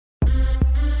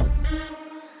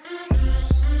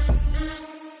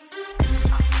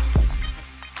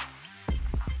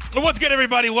What's good,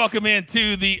 everybody? Welcome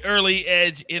into the Early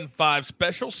Edge in 5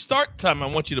 special start time. I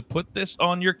want you to put this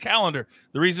on your calendar.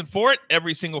 The reason for it,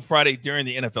 every single Friday during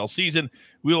the NFL season,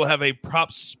 we will have a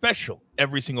props special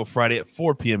every single Friday at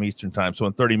 4 p.m. Eastern time. So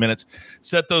in 30 minutes,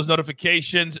 set those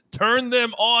notifications, turn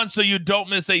them on so you don't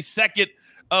miss a second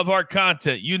of our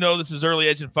content. You know this is Early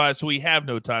Edge in 5, so we have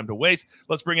no time to waste.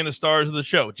 Let's bring in the stars of the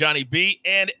show, Johnny B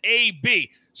and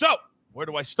AB. So where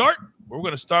do I start? We're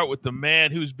going to start with the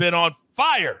man who's been on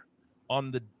fire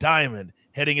on the diamond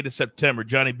heading into September.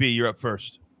 Johnny B, you're up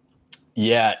first.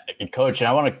 Yeah, Coach,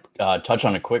 I want to touch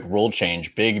on a quick rule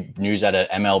change. Big news out of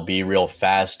MLB real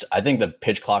fast. I think the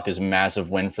pitch clock is a massive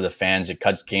win for the fans. It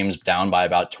cuts games down by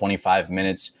about 25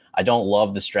 minutes. I don't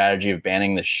love the strategy of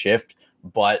banning the shift,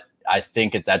 but I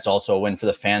think that's also a win for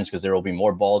the fans because there will be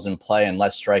more balls in play and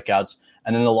less strikeouts.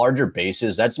 And then the larger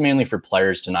bases, that's mainly for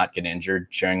players to not get injured,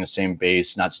 sharing the same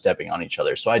base, not stepping on each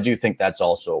other. So I do think that's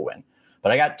also a win.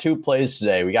 But I got two plays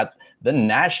today. We got the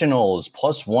Nationals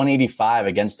plus 185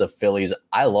 against the Phillies.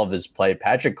 I love this play.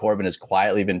 Patrick Corbin has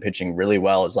quietly been pitching really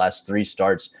well his last 3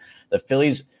 starts. The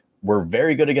Phillies were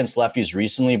very good against lefties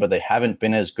recently, but they haven't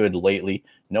been as good lately.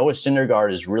 Noah Syndergaard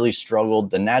has really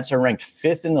struggled. The Nats are ranked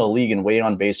 5th in the league in weighted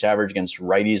on base average against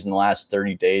righties in the last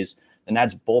 30 days. The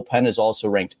Nats bullpen is also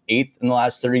ranked 8th in the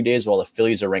last 30 days, while the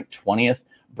Phillies are ranked 20th.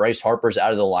 Bryce Harper's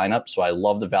out of the lineup, so I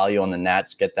love the value on the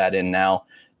Nats. Get that in now.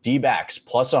 D-backs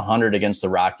plus 100 against the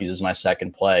Rockies is my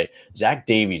second play. Zach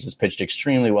Davies has pitched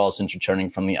extremely well since returning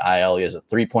from the IL. He has a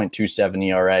 3.27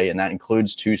 ERA, and that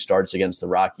includes 2 starts against the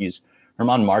Rockies.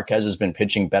 German Marquez has been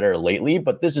pitching better lately,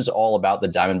 but this is all about the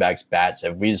Diamondbacks' bats.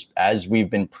 As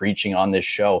we've been preaching on this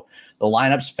show, the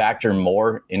lineups factor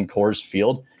more in Coors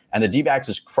Field, and the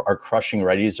D-backs are crushing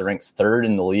righties. They're ranked 3rd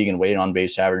in the league in weighted on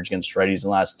base average against righties in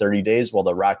the last 30 days, while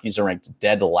the Rockies are ranked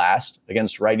dead last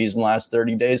against righties in the last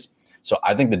 30 days. So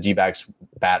I think the D-backs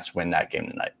bats win that game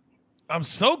tonight. I'm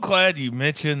so glad you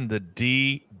mentioned the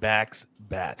D-backs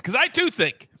bats, because I too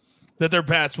think that their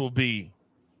bats will be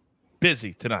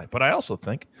busy tonight. But I also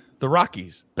think the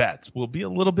Rockies bats will be a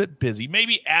little bit busy.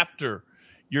 Maybe after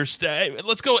your stay,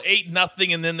 let's go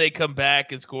 8-0, and then they come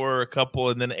back and score a couple,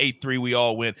 and then 8-3 we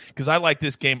all win. Because I like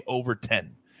this game over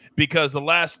 10. Because the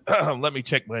last, let me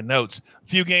check my notes. A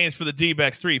few games for the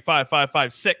D-backs: 3, 5, 5,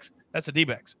 5, 6. That's the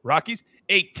D-backs. Rockies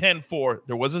 8, 10, 4.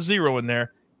 There was a 0 in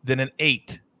there, then an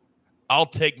 8. I'll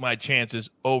take my chances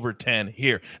over 10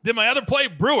 here. Then my other play,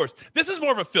 Brewers. This is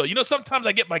more of a feel. You know, sometimes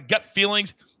I get my gut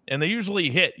feelings, and they usually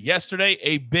hit. Yesterday,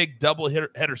 a big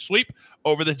double-header sweep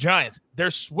over the Giants.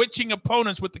 They're switching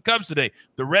opponents with the Cubs today.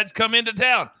 The Reds come into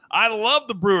town. I love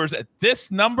the Brewers. At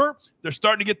this number, they're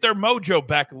starting to get their mojo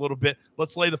back a little bit.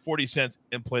 Let's lay the 40 cents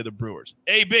and play the Brewers.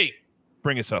 AB,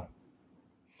 bring us home.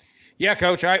 Yeah,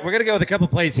 Coach. All right, we're going to go with a couple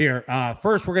plays here.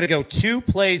 First, we're going to go 2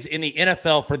 plays in the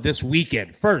NFL for this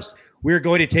weekend. First, we're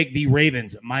going to take the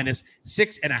Ravens minus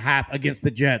 6.5 against the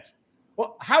Jets.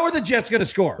 Well, how are the Jets going to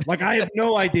score? Like, I have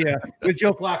no idea with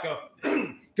Joe Flacco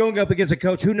going up against a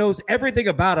coach who knows everything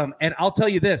about him. And I'll tell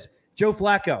you this, Joe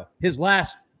Flacco, his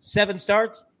last 7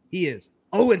 starts, he is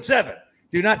 0-7.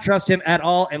 Do not trust him at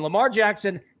all. And Lamar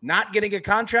Jackson not getting a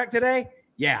contract today,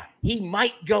 yeah, he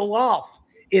might go off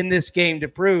in this game to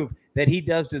prove that he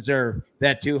does deserve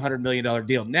that $200 million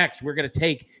deal. Next, we're going to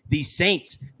take the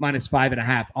Saints minus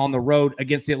 5.5 on the road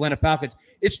against the Atlanta Falcons.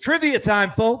 It's trivia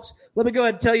time, folks. Let me go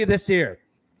ahead and tell you this here.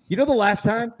 You know the last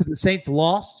time the Saints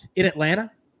lost in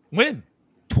Atlanta? When?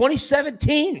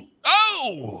 2017.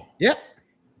 Oh! Yep.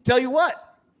 Tell you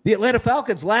what, the Atlanta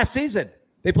Falcons last season,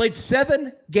 they played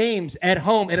 7 games at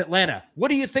home in Atlanta. What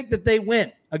do you think that they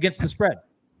went against the spread?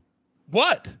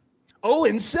 What?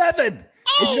 0-7.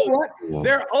 And you know what?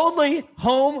 Their only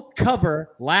home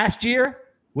cover last year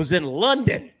was in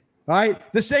London. All right?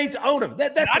 The Saints own them.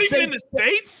 That's not even in the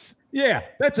States? Yeah,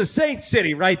 that's a Saints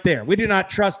city right there. We do not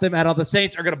trust them at all. The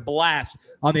Saints are going to blast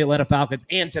on the Atlanta Falcons.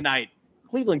 And tonight,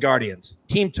 Cleveland Guardians,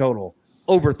 team total,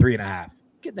 over 3.5.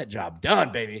 Get that job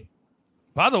done, baby.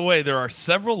 By the way, there are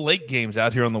several late games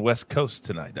out here on the West Coast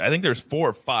tonight. I think there's 4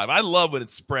 or 5. I love when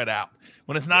it's spread out,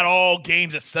 when it's not all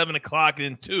games at 7 o'clock and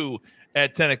then 2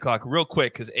 at 10 o'clock. Real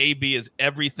quick, because AB is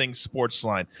everything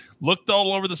Sportsline. Looked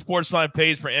all over the Sportsline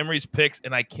page for Emery's picks,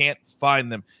 and I can't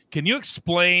find them. Can you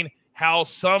explain how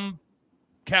some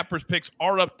Cappers picks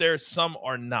are up there, some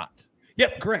are not?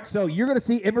 Yep, correct. So you're going to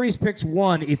see Emery's picks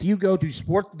 1 if you go to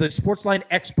the Sportsline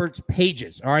experts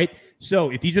pages, all right?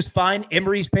 So if you just find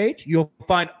Emery's page, you'll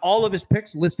find all of his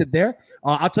picks listed there.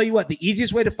 I'll tell you what, the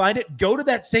easiest way to find it, go to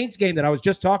that Saints game that I was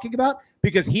just talking about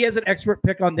because he has an expert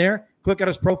pick on there. Click on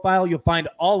his profile. You'll find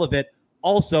all of it.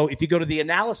 Also, if you go to the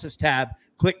analysis tab,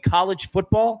 click college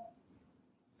football.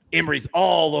 Emory's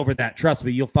all over that. Trust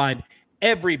me, you'll find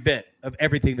every bit of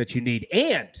everything that you need.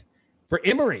 And for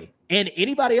Emory and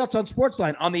anybody else on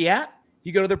Sportsline on the app,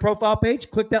 you go to their profile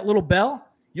page, click that little bell,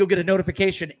 you'll get a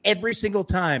notification every single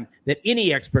time that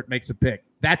any expert makes a pick.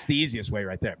 That's the easiest way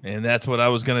right there. And that's what I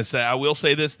was going to say. I will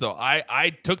say this, though.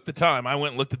 I took the time. I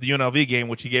went and looked at the UNLV game,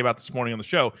 which he gave out this morning on the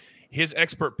show. His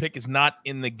expert pick is not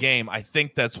in the game. I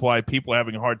think that's why people are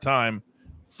having a hard time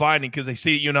finding, because they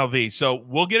see it UNLV. So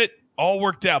we'll get it all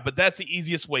worked out, but that's the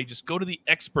easiest way. Just go to the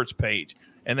experts page,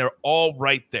 and they're all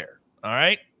right there. All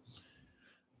right?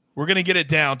 We're going to get it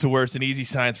down to where it's an easy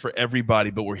science for everybody,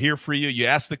 but we're here for you. You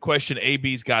asked the question,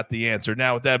 AB's got the answer.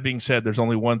 Now, with that being said, there's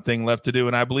only one thing left to do,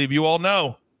 and I believe you all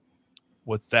know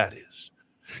what that is.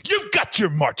 You've got your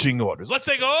marching orders. Let's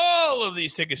take all of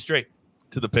these tickets straight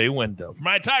to the pay window. For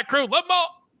my entire crew, love them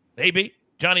all. AB,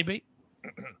 Johnny B.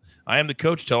 I am the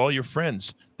coach. Tell all your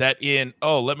friends that in,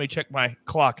 let me check my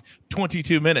clock,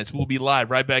 22 minutes, we'll be live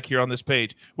right back here on this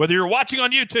page. Whether you're watching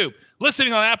on YouTube,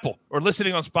 listening on Apple, or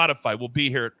listening on Spotify, we'll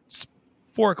be here at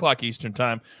 4 o'clock Eastern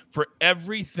time for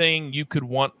everything you could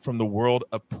want from the world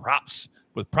of props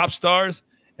with Prop Stars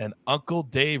and Uncle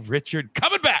Dave Richard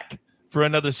coming back for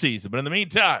another season. But in the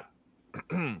meantime,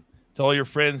 tell all your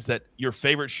friends that your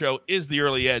favorite show is The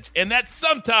Early Edge, and that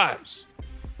sometimes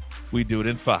we do it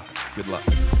in 5. Good luck.